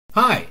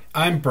Hi,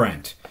 I'm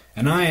Brent,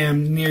 and I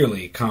am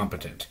Nearly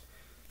Competent.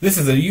 This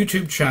is a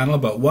YouTube channel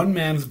about one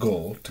man's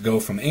goal to go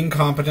from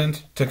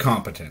incompetent to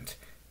competent.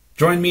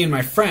 Join me and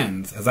my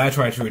friends as I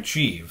try to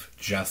achieve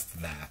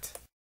just that.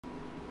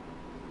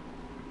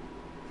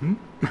 Now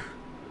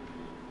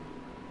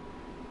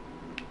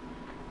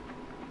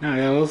I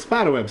got a little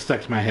spider web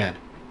stuck to my head.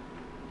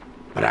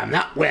 But I'm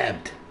not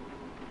webbed.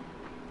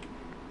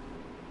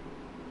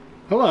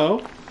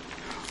 Hello?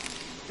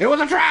 It was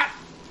a trap!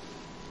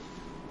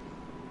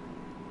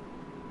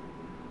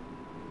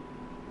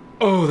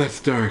 Oh, that's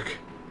dark.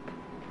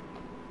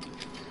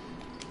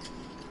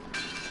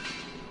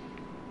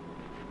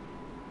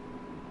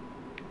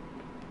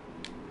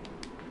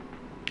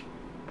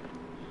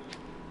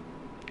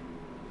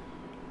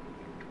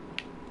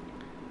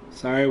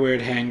 Sorry, weird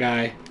hand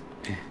guy.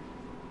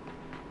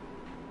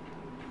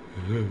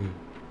 Are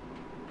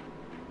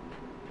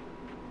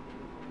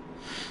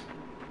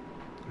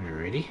you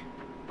ready?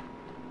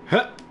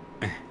 Huh.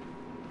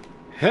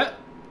 Huh.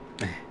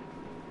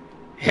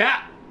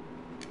 Yeah.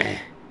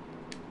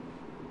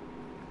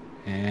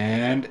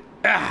 And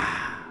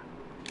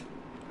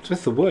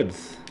just the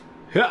woods.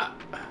 Yeah.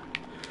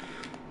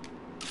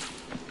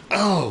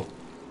 Oh.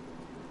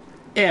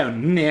 Oh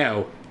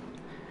no.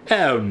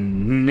 Oh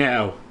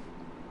no.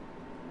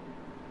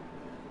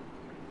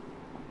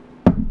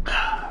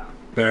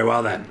 Very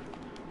well then.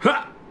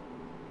 Ha!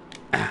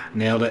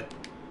 Nailed it.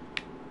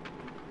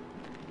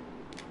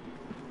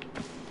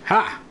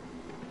 Ha!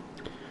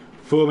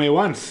 Fool me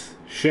once,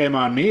 shame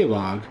on me,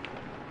 log.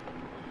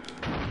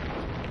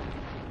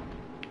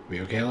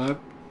 We okay, log?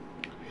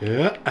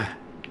 Yeah.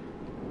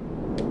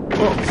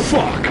 Oh,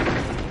 fuck!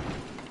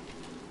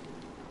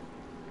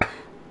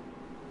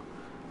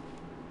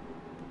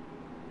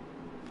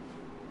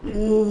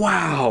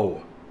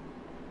 Wow!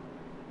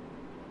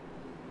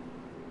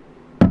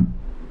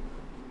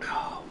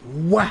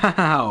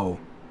 Wow!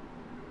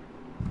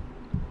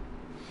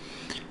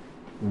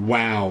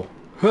 Wow.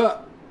 Huh.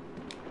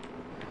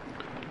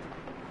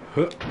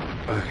 Huh.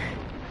 Okay.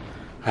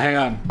 Hang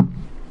on.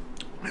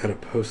 I gotta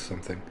post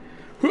something.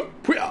 Huh.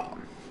 Pia.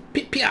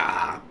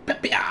 Pia.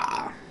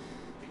 Pia.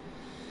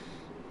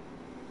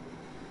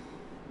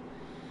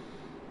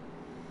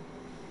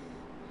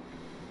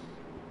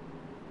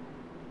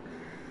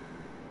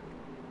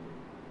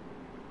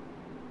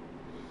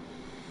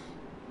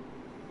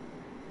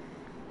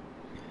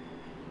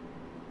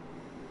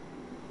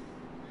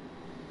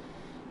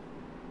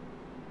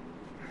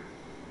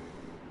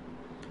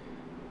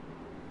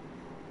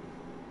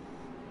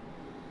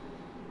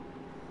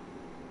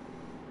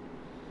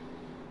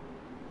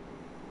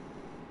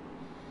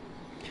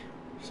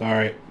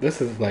 Sorry,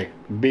 this is like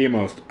the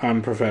most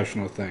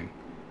unprofessional thing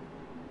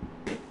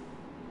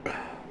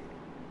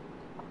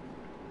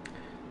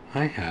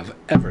I have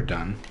ever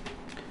done.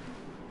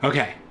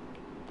 Okay.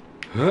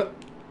 Huh.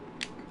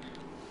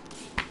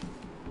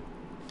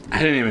 I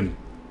didn't even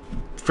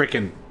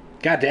freaking...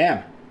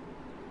 Goddamn.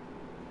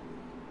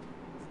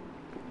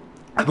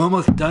 I'm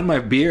almost done my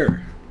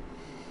beer.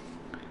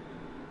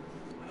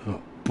 Oh,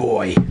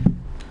 boy.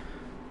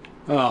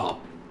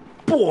 Oh,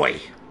 boy.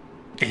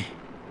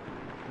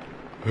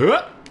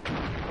 Huh.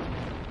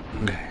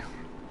 Okay.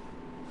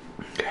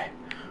 Okay.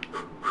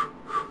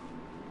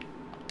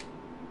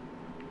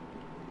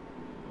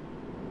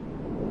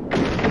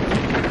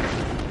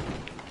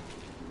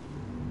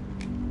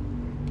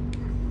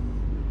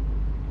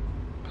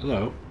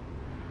 Hello.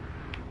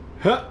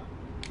 Huh.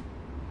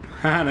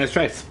 Haha, nice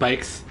try,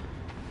 Spikes.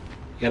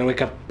 You gotta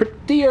wake up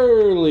pretty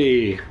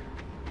early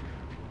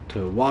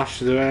to wash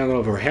the island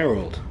over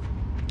Harold.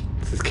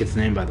 That's this kid's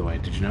name, by the way.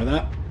 Did you know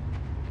that?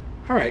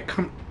 Alright,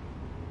 come...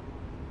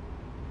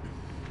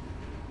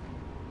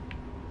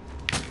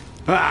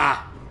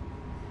 Ah!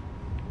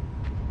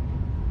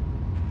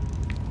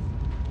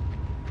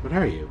 What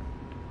are you?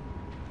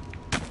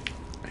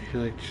 Are you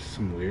like just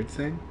some weird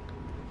thing?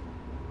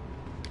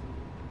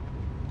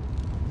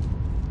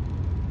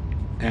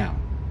 Ow.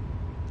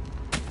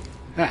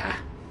 Ah!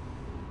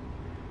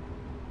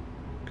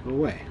 Go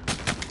away.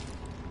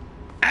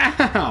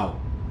 Ow!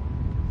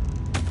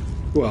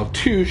 Well,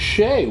 touche,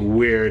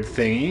 weird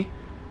thingy.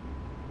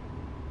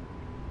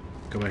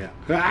 Go away.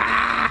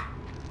 Ah!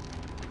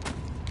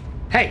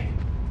 Hey!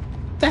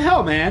 What the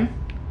hell, man?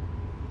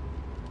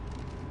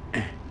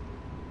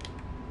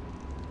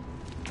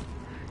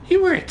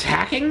 You were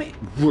attacking me?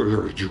 Where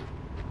are you?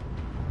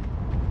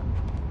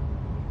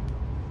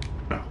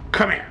 Oh,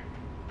 come here.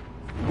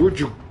 Where'd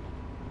you...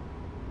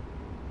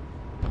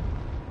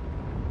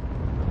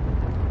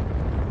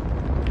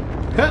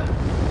 Huh?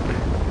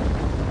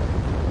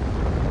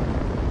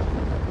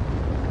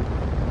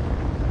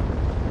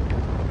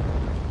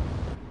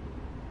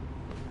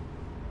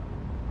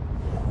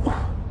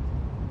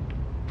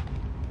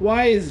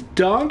 Why is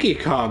Donkey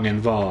Kong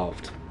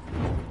involved?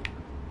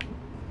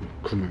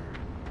 Come here.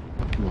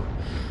 Come on.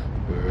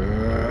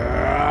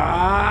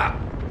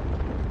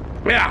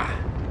 Yeah.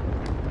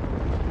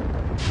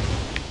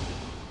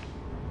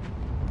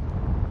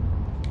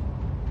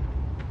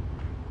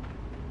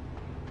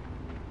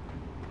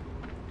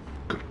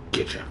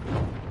 get you.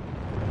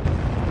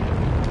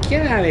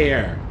 Get out of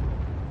here.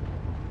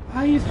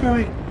 Why are you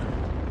throwing...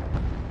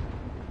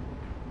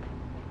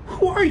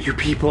 Who are you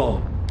people?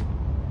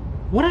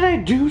 What did I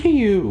do to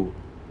you?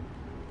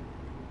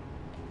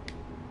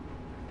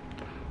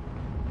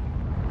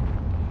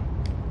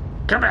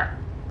 Come here.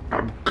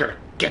 I'm gonna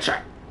get you.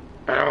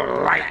 I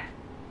don't like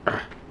it.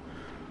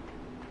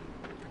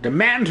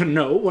 Demand to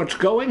know what's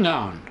going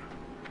on.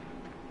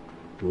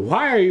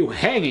 Why are you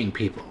hanging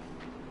people?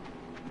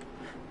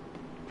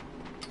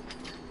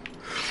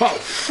 Oh,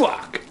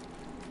 fuck.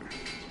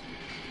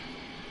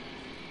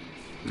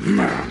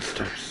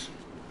 Monsters.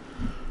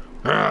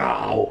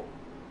 Ow.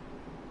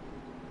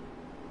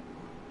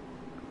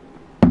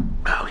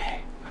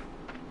 Okay.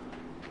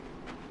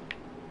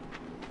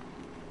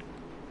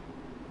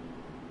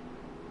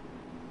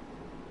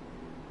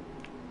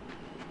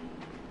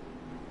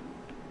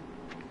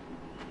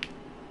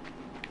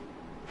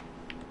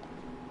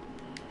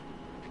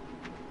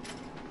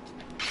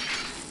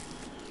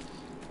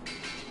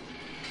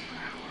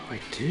 What do I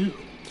do?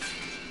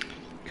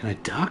 Can I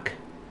duck?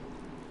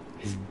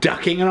 Is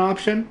ducking an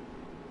option?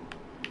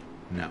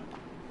 No.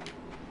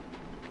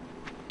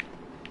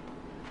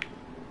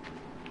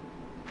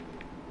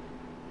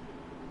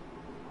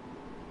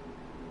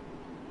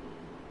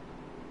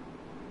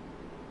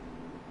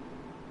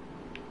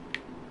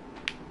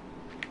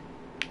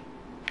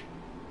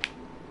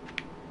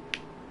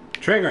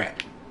 Trigger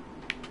it.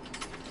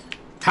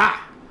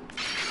 Ha!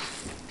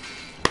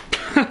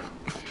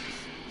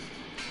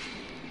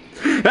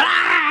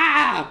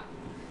 Ah!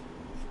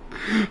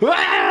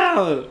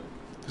 Ah!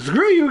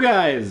 Screw you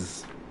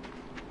guys!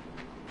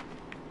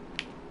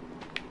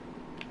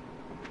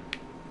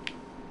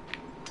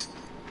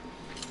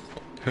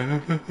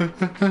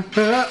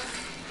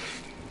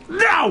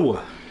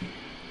 No!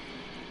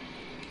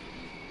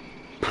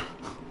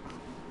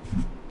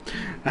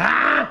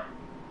 Ah!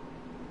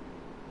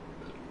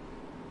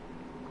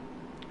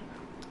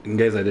 In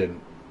case I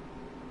didn't.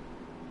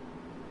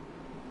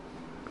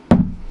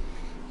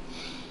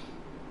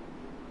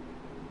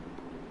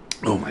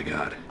 Oh my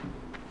god.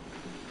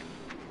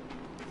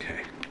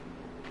 Okay.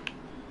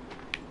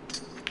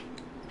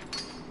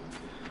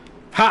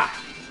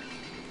 Ha!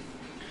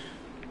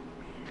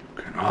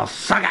 You can all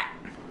suck it!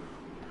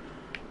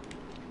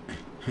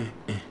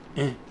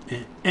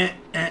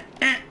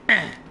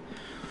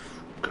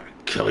 Gonna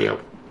kill you.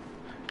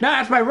 No,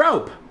 that's my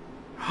rope!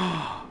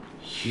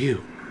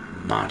 You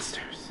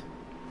monsters.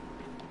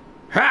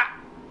 Ha!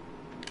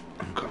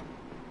 I'm gonna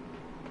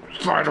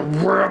try to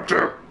rip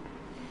you.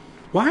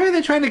 Why are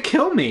they trying to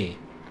kill me?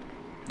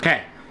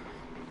 Okay.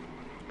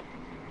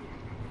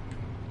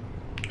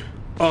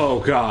 Oh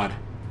god.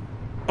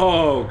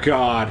 Oh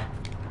god.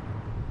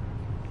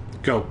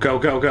 Go, go,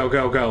 go, go,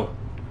 go,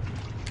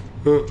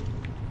 go.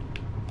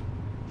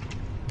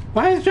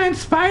 Why is the giant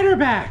spider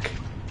back?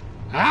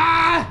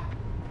 Ah!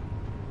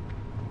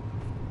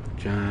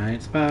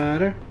 Giant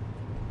spider.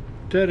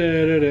 Da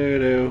da da da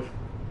da.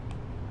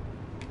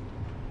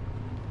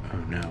 Oh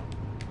no.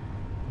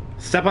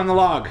 Step on the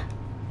log.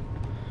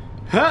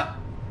 Huh!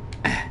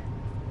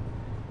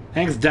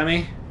 Thanks,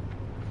 dummy.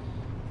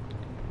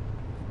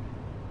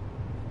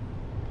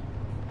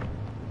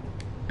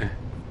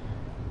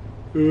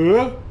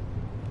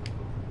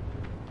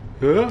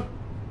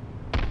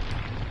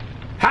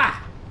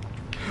 Ha!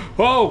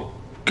 Oh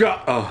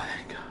god! Oh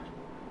thank god.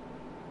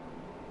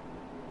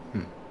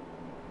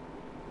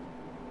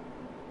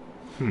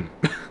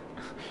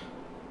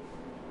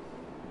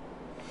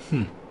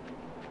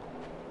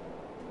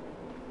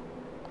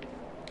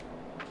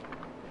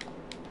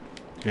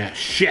 Yeah,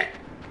 shit.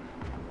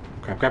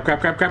 Crap, crap,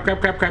 crap, crap, crap,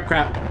 crap, crap, crap,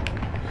 crap.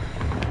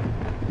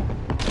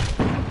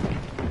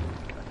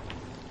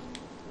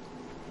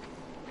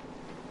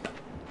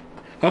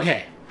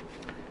 Okay.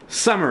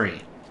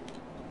 Summary.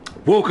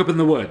 Woke up in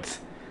the woods.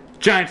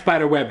 Giant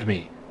spider webbed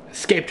me.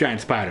 Escaped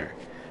giant spider.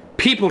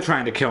 People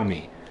trying to kill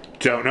me.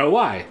 Don't know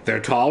why.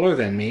 They're taller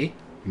than me.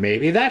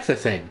 Maybe that's a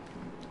thing.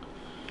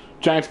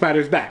 Giant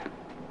spider's back.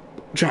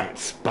 Giant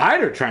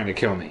spider trying to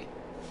kill me.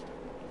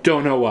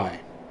 Don't know why.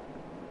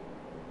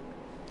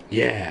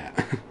 Yeah.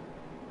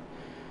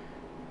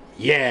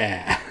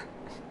 Yeah.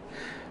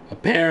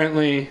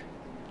 Apparently,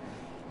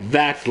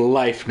 that's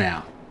life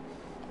now.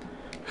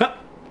 Huh.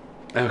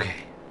 Okay.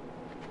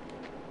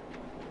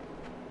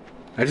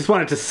 I just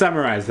wanted to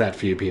summarize that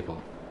for you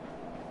people.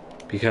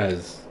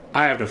 Because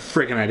I have no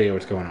freaking idea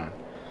what's going on.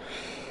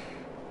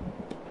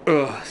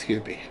 Ugh,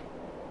 excuse me.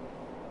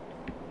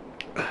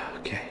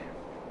 Okay.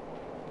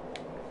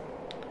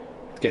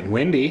 It's getting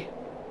windy.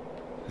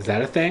 Is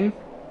that a thing?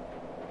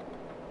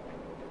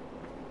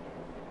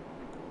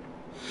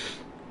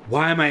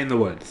 Why am I in the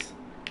woods?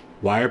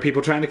 Why are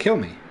people trying to kill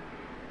me?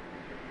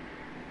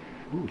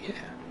 Ooh, yeah.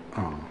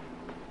 Oh.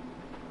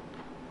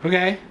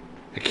 Okay.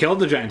 I killed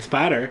the giant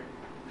spider.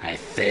 I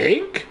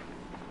think?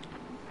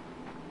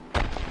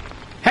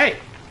 Hey!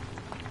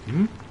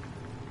 Hmm?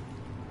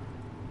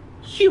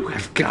 You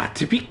have got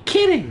to be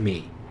kidding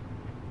me!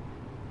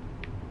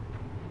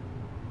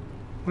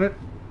 What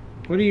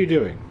are you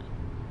doing?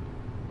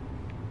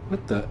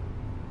 What the?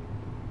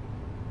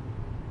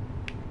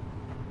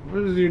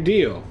 What is your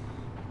deal?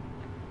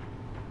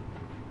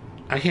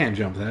 I can't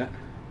jump that.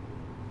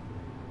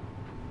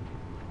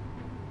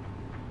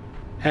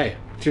 Hey,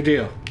 what's your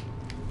deal?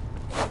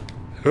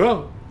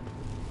 Oh!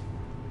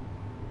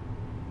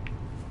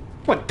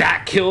 What,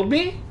 that killed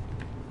me?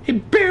 He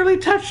barely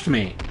touched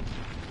me!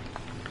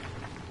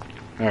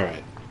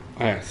 Alright,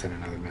 I gotta send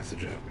another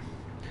message out.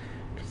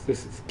 Because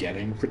this is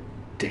getting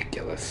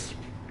ridiculous.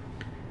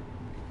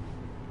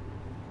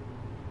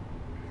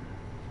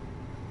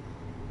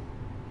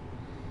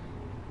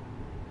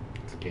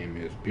 This game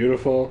is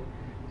beautiful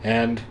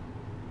and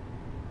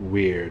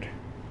weird.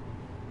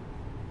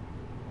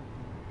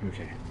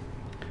 Okay.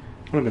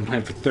 I've been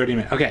playing for 30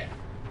 minutes. Okay.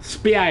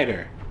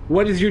 Spider,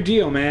 what is your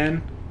deal,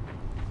 man?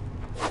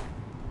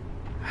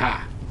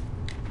 Ha.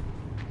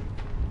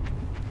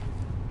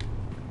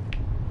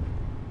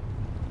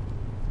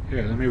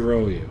 Here, let me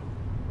roll you.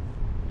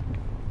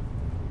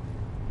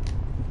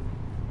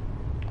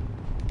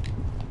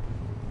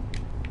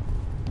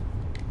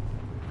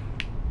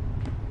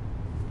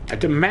 I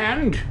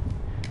demand.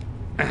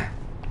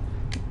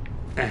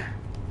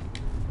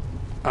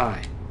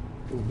 I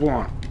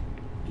want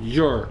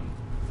your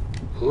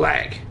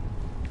leg.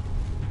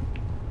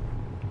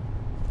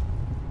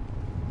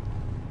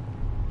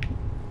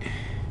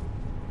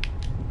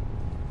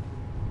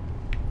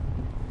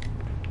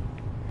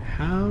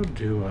 How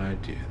do I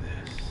do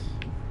this?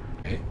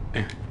 Okay.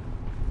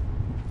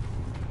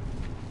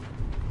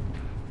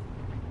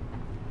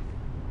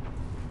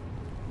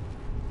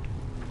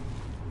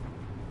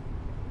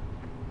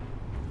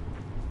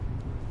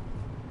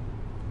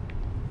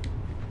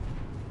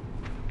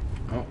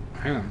 Oh,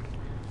 hang on.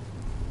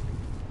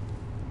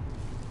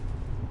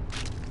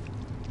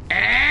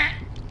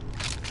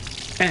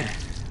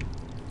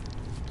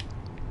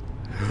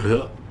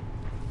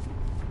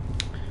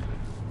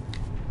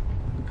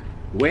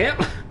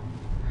 Well,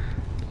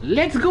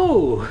 let's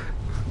go,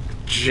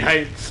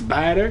 giant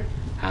spider.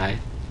 Hi.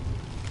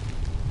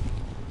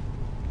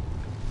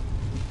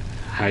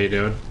 How you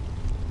doing?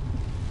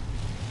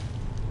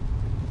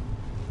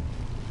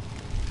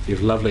 You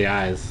have lovely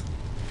eyes.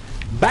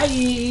 Bye!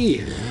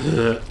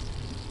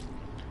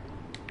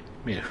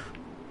 Yeah.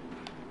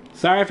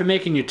 Sorry for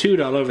making you toot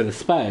all over the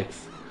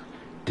spikes.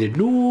 Did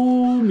no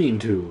mean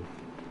to.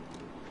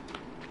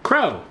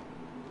 Crow!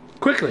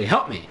 Quickly,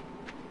 help me.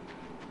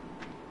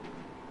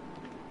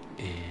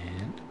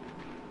 And...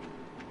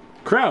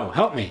 Crow,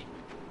 help me.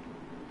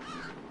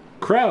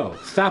 Crow,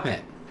 stop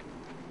it.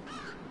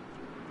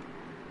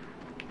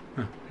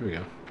 Oh, here we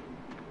go.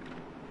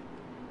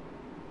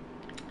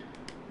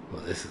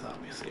 Well, this is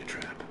obviously a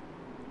trap.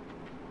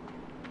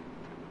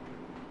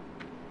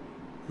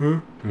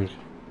 Okay.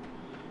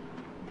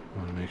 I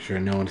want to make sure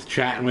no one's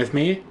chatting with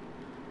me.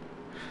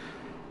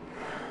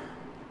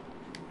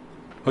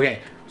 Okay,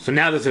 so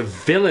now there's a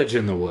village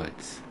in the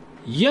woods.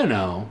 You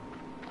know,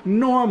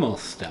 normal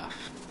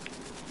stuff.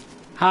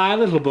 Hi,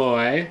 little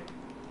boy.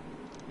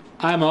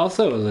 I'm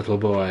also a little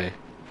boy.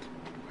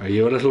 Are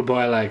you a little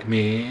boy like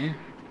me?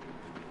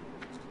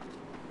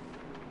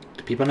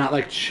 Do people not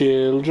like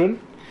children?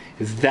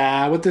 Is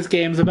that what this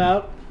game's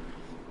about?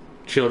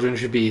 Children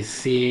should be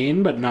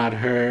seen but not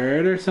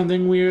heard or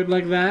something weird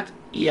like that?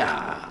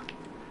 Yeah.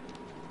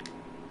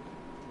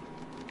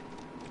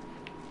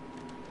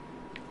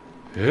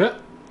 Yeah.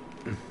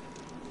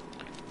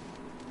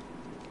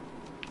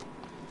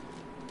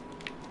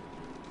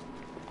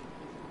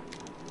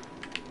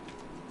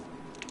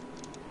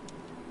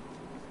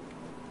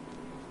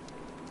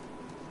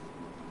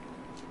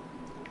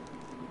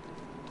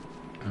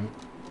 Oh,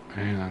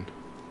 hang on.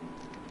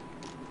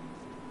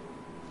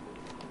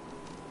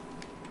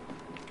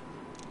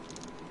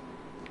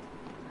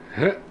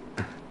 Huh.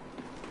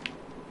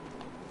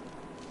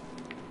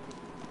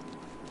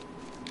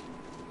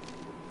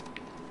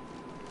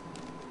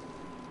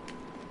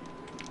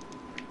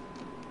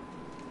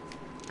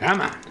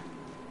 Come on.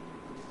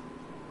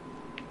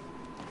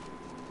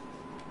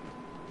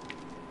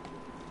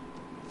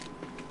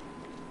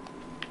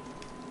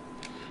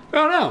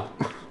 Oh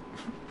no!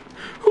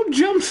 Who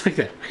jumps like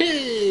that?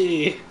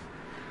 Hey!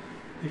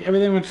 Like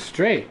everything went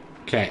straight.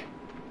 Okay.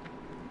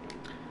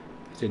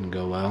 This didn't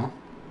go well.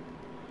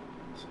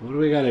 So what do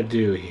we gotta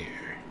do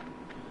here?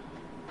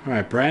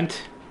 Alright,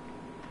 Brent.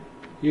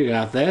 You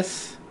got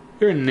this.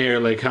 You're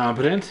nearly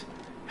competent.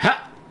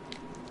 Ha!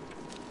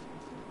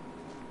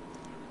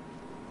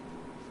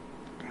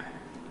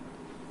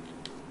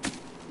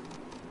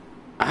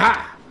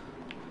 Aha!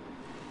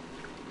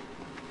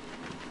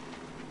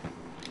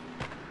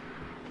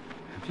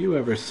 Have you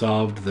ever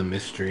solved the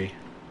mystery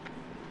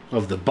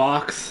of the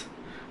box?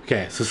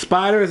 Okay, so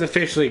Spider is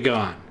officially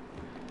gone.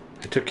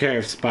 I took care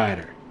of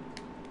Spider.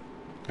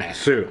 I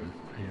assume.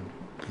 I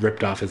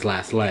ripped off his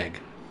last leg.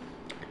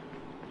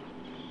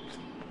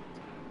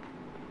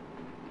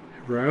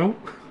 Hero?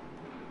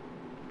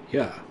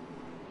 Yeah.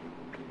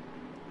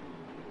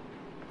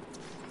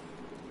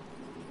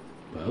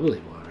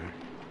 Bubbly water.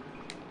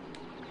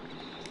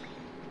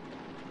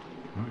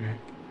 Okay.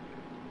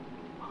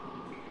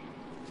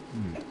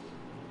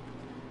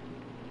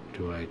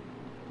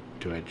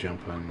 Do I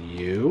jump on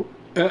you?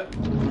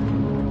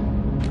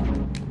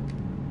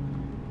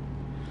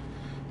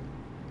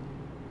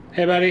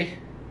 Hey, buddy.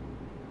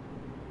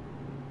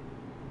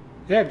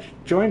 Yeah,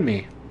 join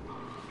me.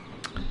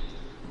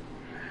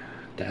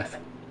 Death.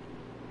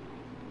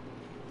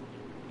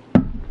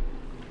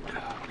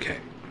 Okay.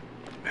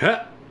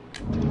 Huh.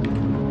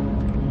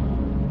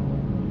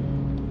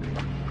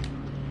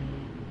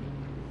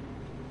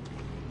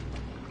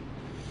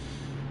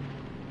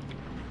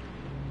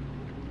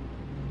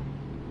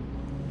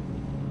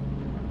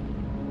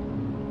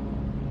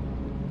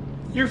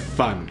 You're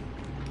fun.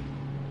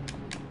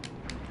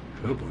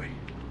 Oh boy.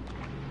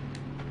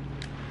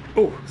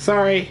 Oh,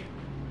 sorry.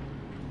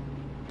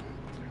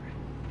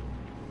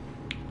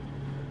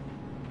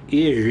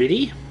 You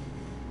ready?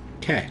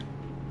 Okay.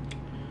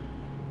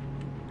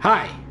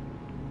 Hi.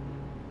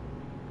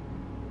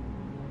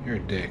 You're a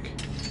dick.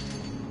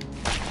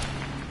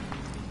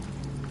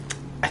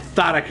 I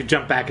thought I could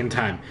jump back in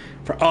time.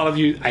 For all of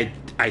you,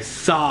 I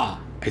saw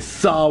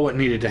what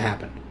needed to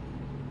happen.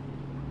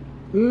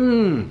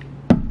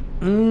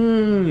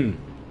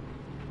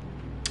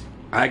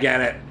 I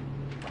get it.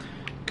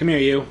 Come here,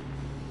 you.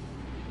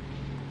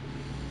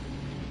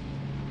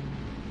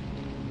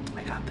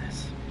 I got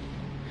this.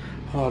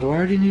 Oh, do I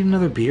already need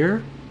another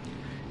beer?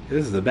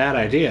 This is a bad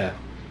idea.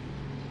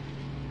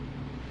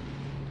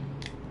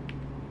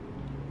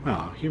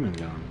 Oh, human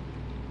gone.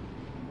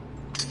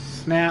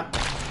 Snap.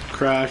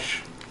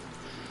 Crush.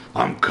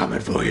 I'm coming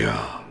for you.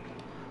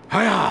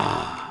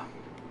 Hiya!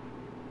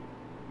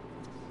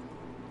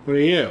 What are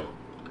you?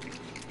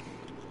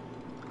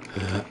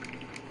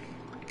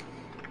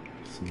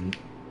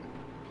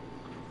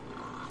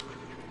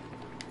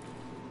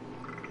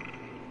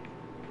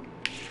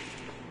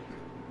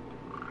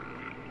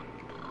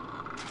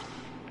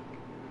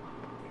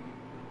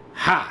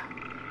 Ha!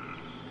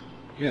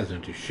 You guys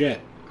don't do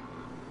shit.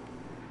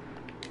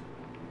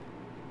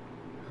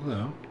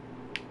 Hello.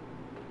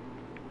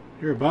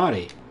 You're a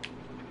body.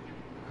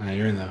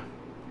 You're in the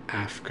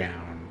aft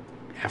ground.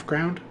 Aft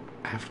ground?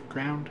 Aft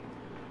ground?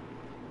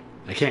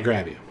 I can't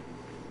grab you.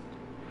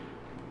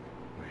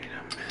 Wait a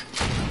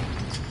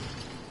minute.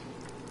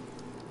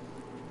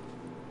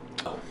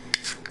 Oh.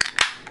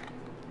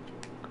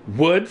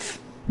 Woods,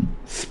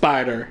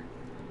 spider,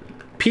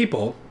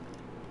 people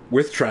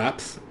with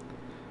traps,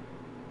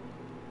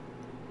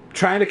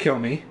 trying to kill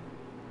me.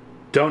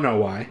 Don't know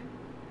why.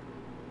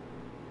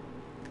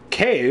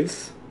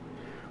 Caves,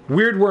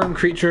 weird worm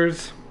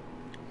creatures,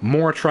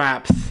 more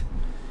traps.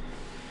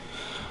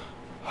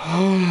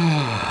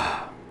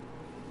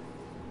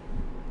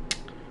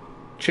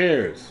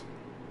 Cheers.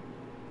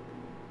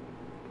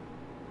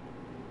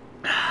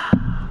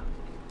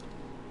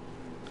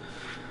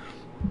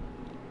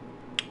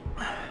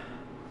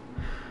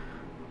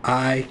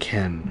 I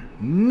can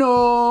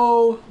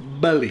no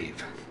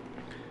believe.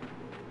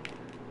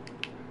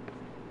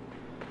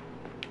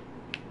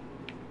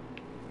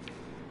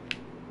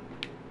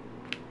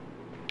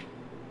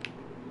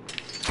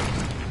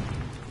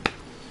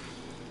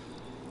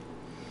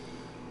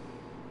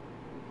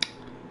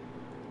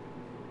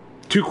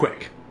 Too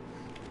quick.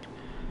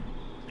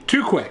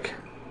 Too quick.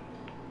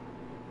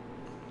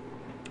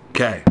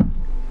 Okay.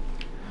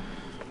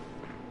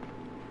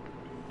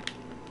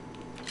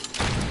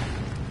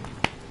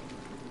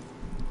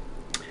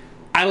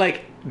 I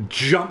like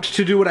jumped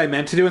to do what I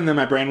meant to do, and then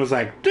my brain was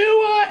like, do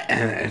what?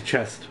 And it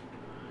just.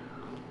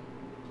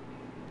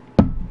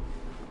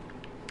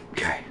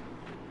 Okay.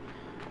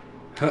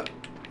 Huh.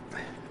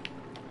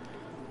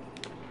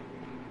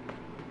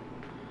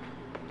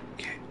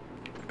 Okay.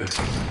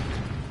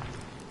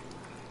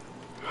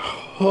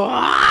 All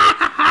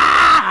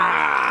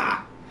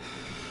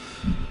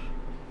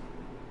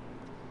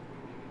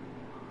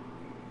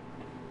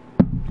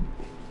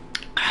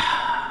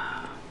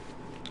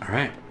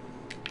right.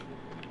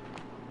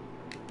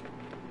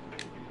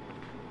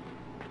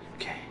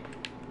 Okay.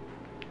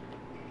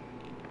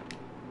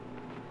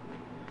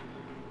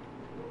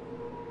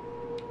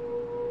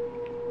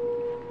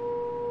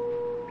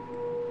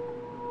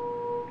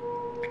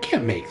 I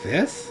can't make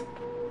this.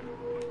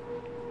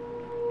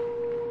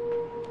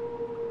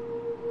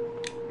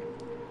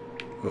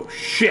 Oh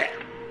shit!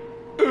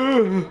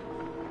 Ugh.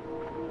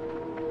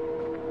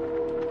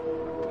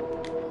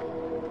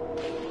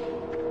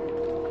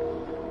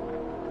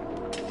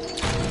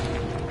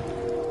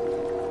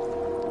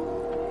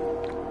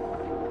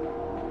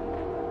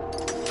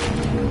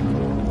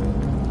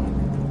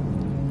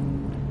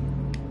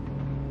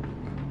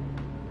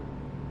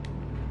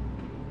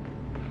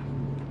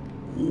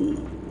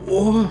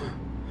 Oh.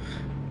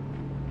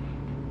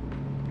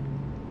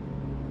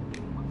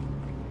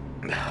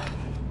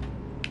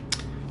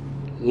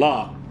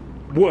 Law,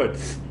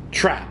 woods,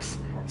 traps,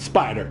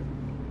 spider,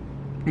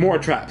 more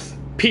traps,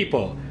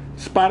 people,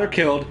 spider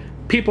killed,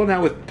 people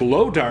now with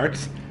blow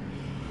darts.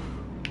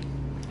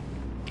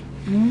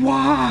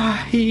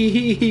 Why?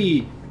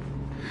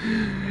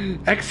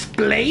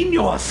 Explain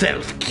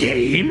yourself,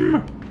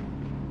 game.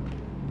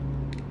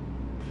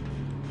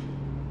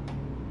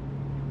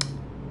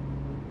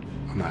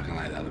 I'm not gonna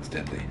lie, that looks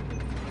deadly.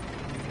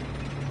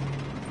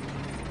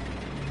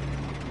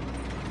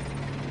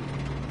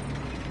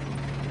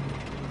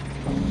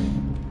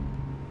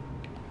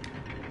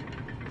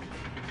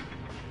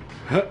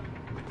 Huh.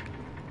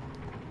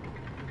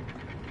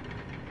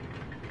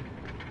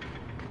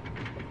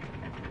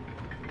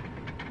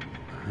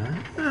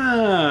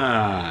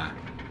 Ah,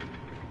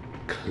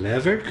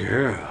 clever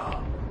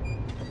girl.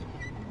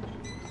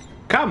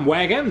 Come,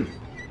 wagon.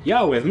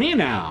 You're with me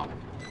now.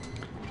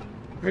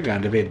 We're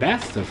going to be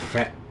best of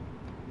friends.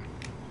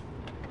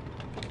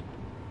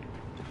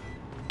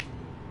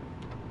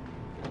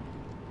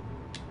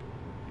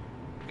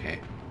 Okay.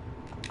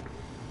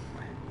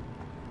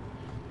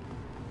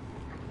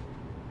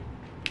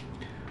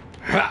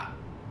 Ha!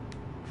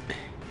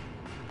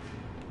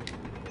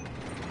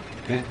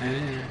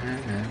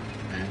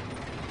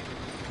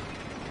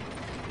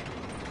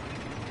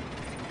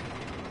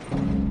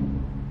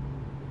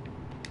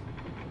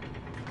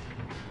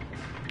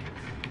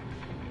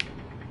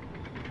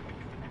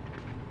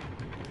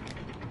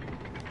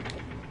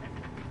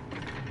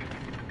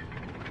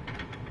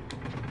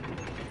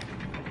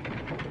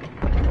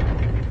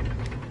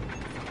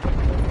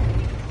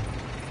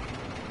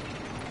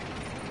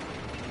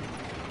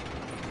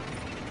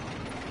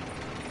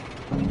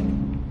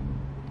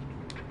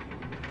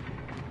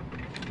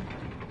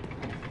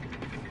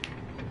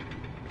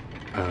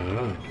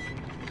 Oh.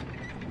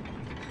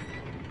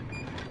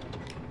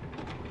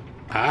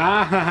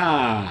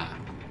 Ah!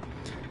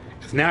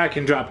 Because now I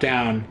can drop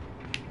down,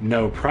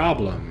 no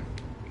problem.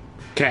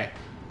 Okay.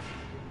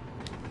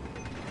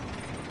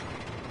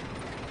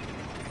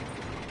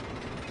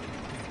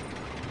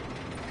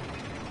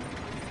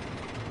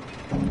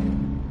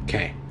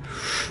 Okay.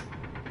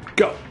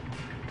 Go!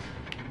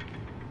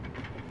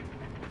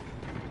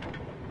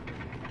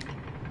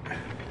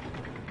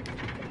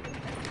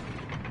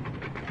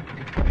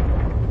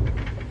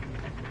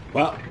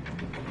 Well,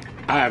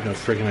 I have no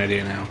freaking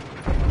idea now.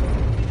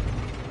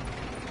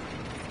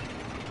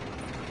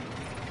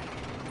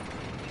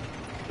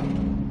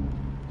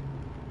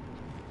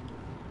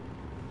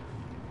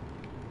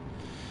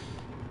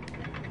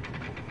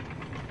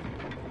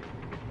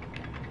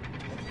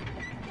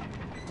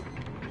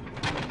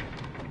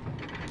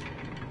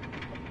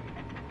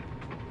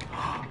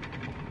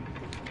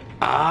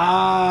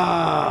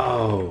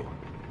 Oh!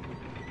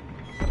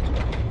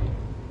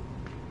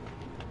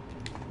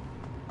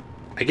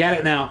 I get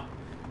it now.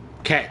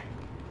 Okay.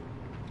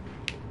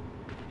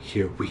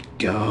 Here we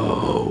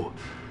go.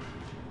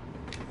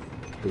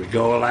 Here we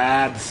go,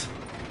 lads.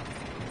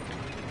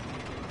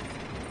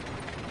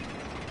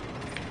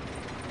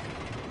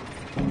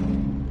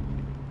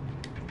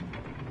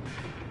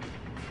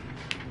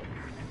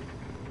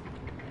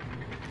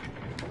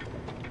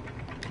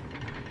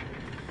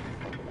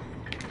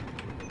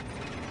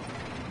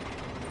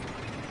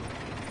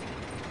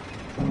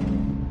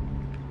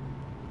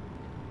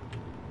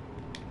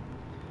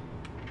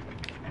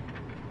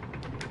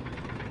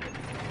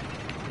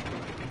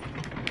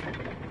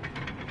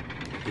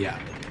 Yeah.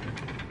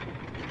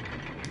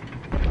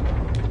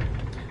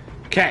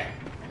 Okay.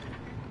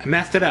 I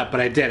messed it up, but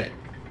I did it.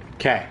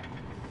 Okay.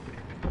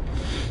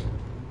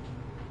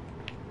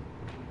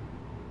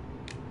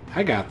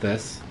 I got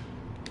this.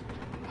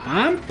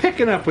 I'm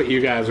picking up what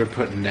you guys are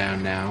putting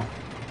down now.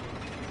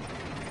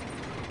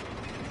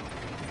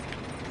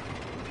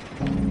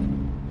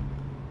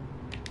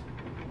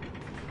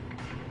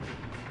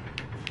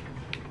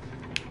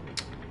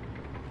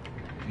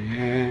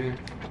 Yeah.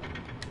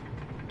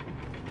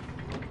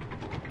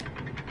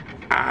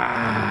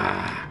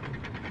 Ah.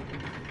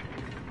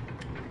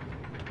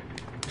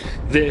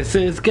 This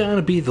is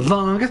gonna be the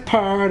longest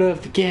part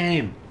of the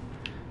game.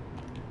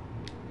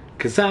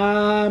 'Cause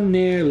I'm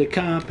nearly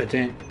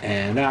competent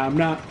and I'm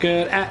not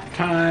good at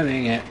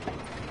timing it.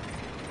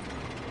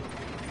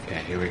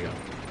 Okay, here we go.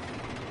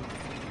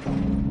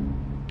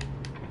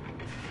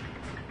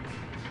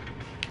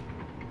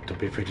 Don't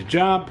be afraid to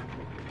jump.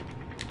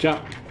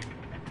 Jump.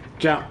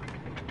 Jump.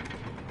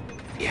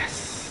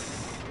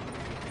 Yes.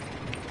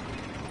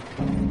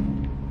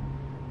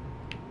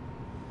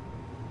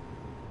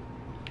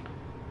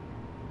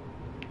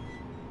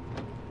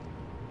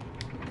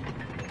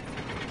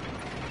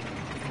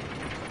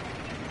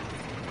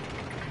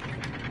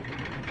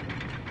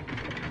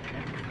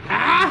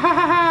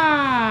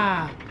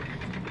 Ah!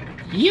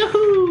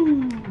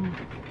 Yoo-hoo!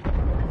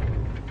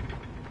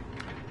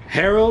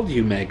 Harold,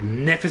 you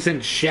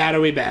magnificent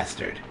shadowy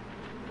bastard.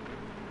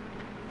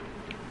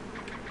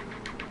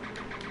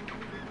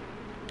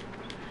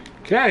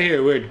 Get out of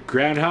here, weird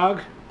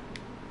groundhog.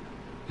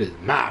 This is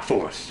my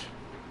force.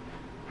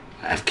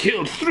 I've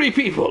killed 3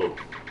 people.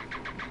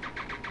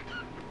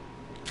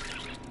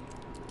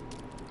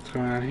 What's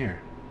going on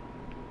here?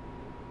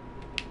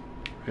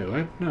 Wait,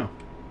 what? No.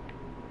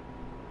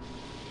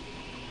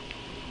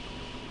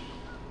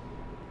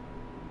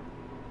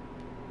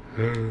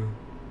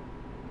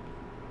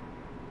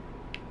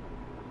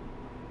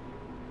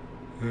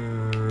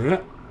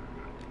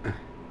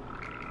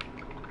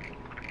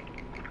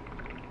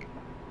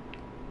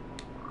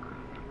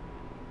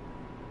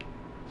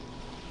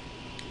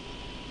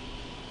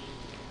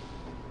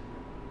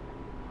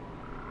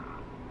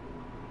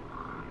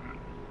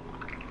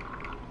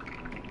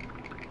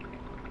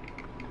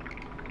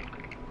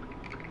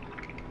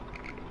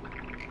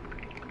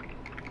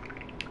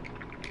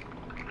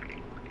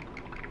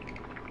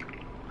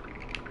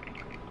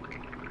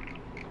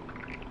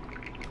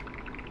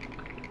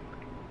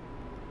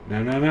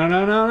 No, no, no,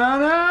 no, no, no,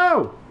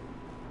 no!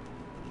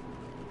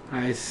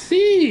 I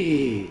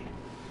see!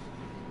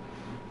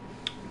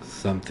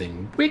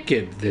 Something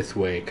wicked this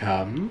way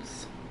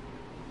comes.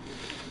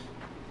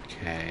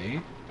 Okay.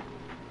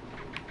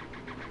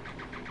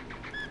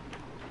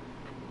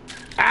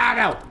 Ah,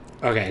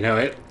 no! Okay,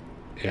 no,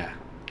 yeah.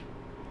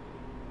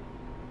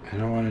 I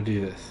don't want to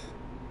do this.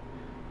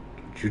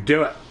 Don't you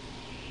do it!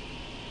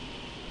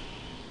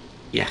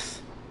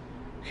 Yes!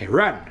 Okay,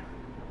 run!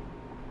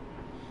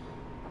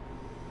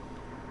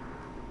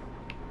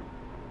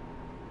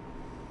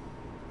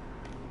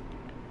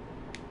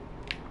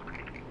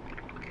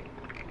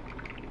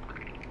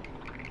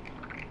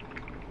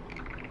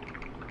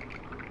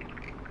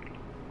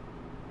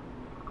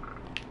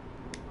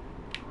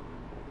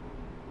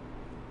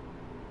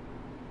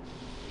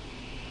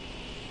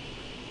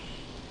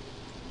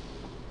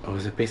 Oh,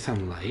 is it based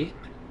on light?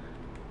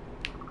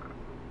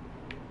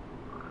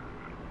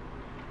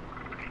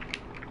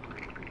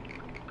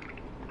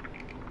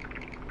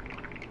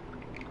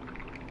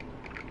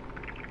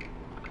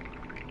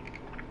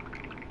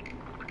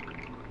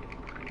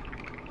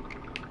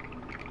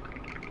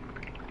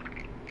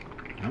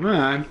 Come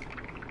on.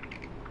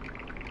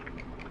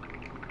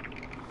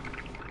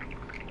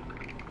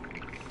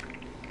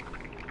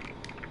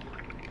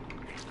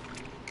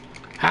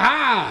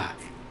 Ha!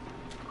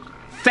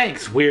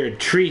 Thanks, weird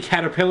tree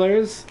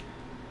caterpillars.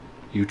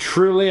 You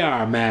truly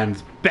are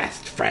man's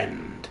best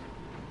friend.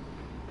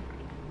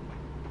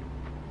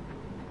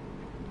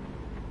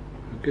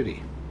 Oh,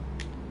 goody.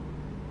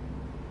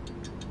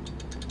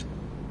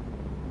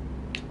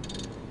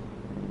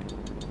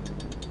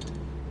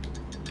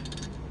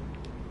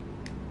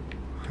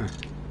 Huh.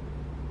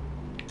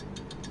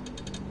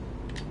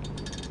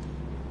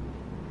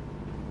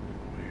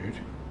 Weird.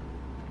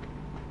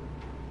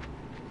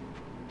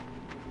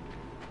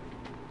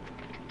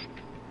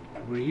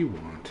 What do you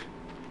want?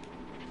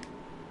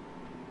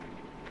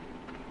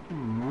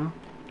 Aww.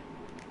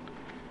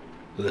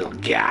 Little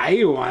guy,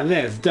 you want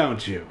this,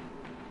 don't you?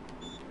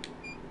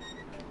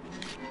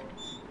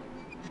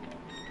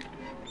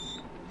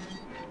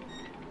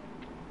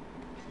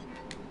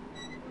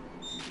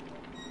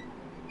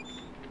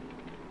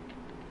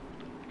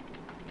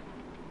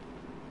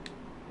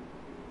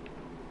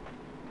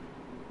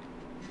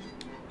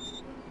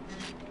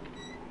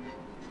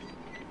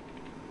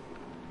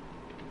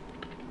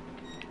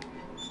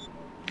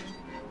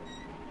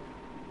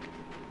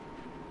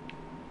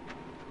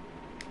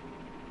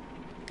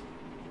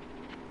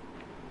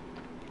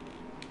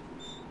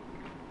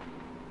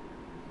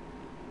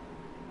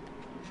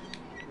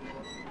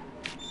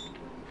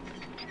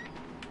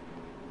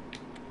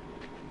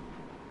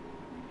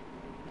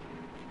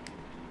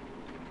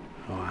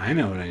 Oh, I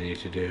know what I need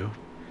to do.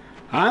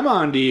 I'm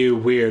on to you,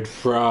 weird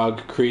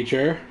frog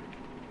creature.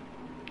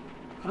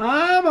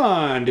 I'm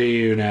on to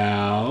you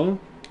now.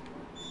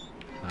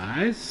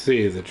 I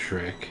see the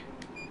trick.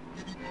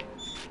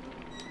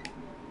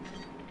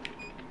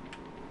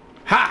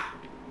 Ha!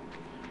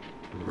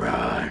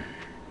 Run.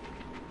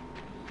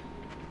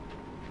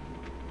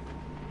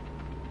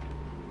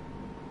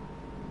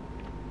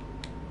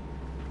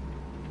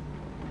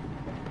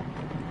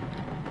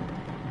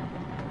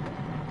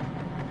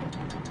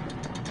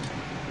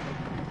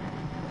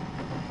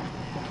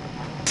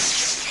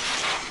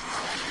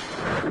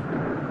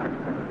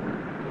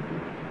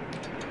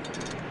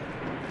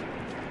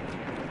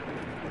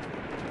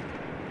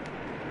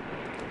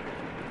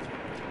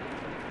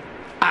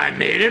 I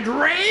made it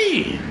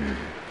rain!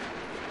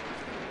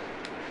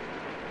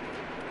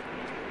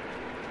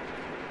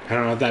 I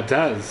don't know what that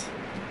does.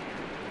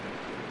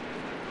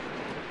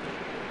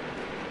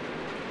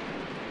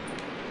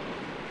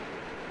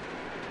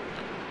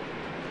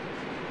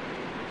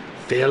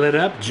 Fill it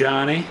up,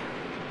 Johnny.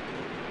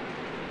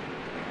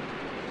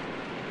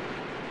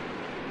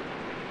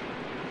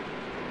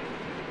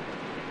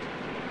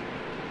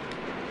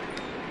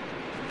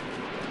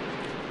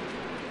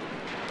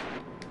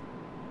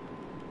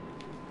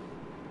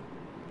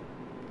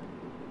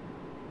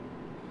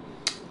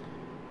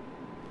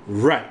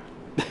 Right.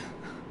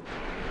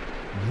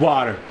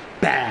 Water.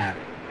 Bad.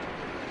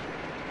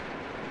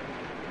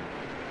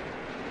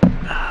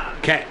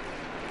 Okay.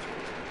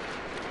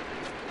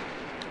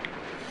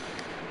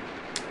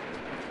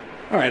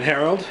 All right,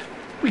 Harold.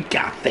 We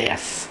got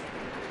this.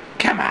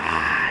 Come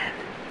on.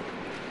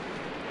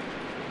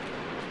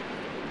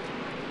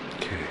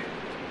 Okay.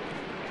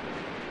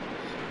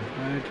 If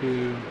I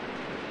do...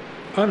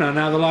 Oh no,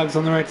 now the log's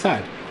on the right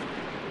side.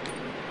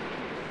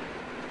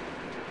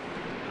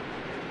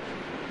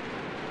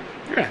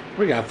 Yeah,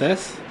 we got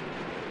this.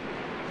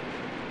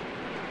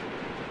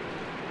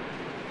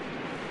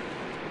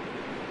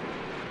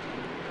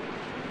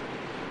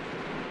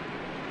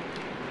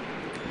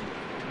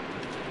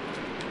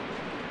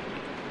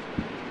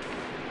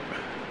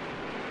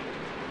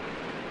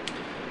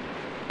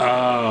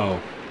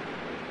 Oh.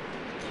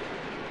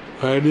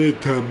 I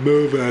need to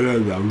move it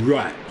in the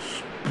right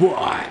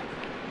spot.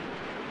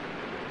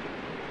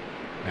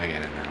 I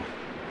get it now.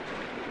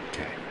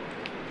 Okay.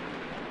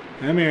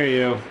 Come here,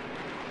 you.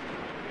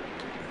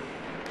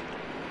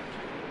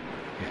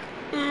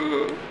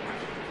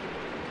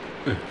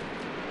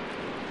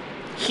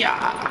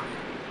 Yeah.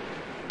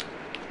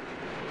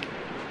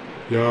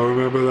 Y'all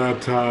remember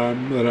that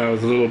time that I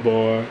was a little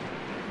boy?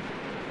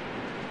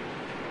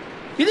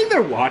 You think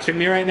they're watching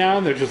me right now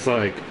and they're just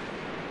like,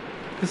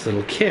 this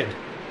little kid,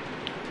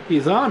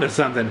 he's on to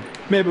something.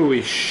 Maybe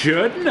we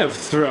shouldn't have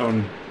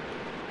thrown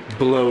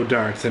blow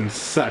darts and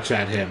such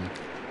at him.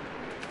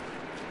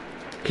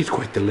 He's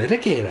quite the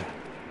litigator.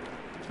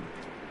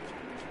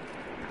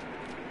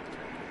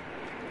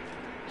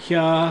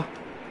 Yeah.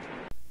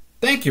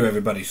 Thank you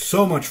everybody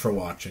so much for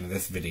watching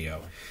this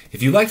video.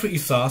 If you liked what you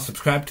saw,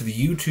 subscribe to the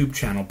YouTube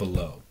channel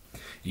below.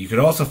 You could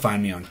also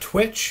find me on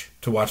Twitch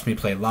to watch me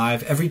play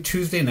live every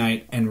Tuesday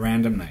night and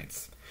random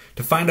nights.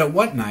 To find out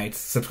what nights,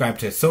 subscribe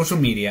to social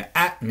media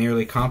at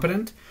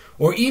NearlyCompetent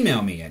or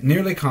email me at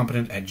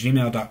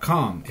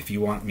nearlycompetent@gmail.com if you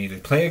want me to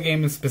play a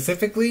game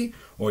specifically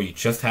or you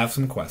just have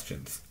some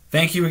questions.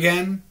 Thank you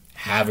again.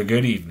 Have a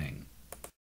good evening.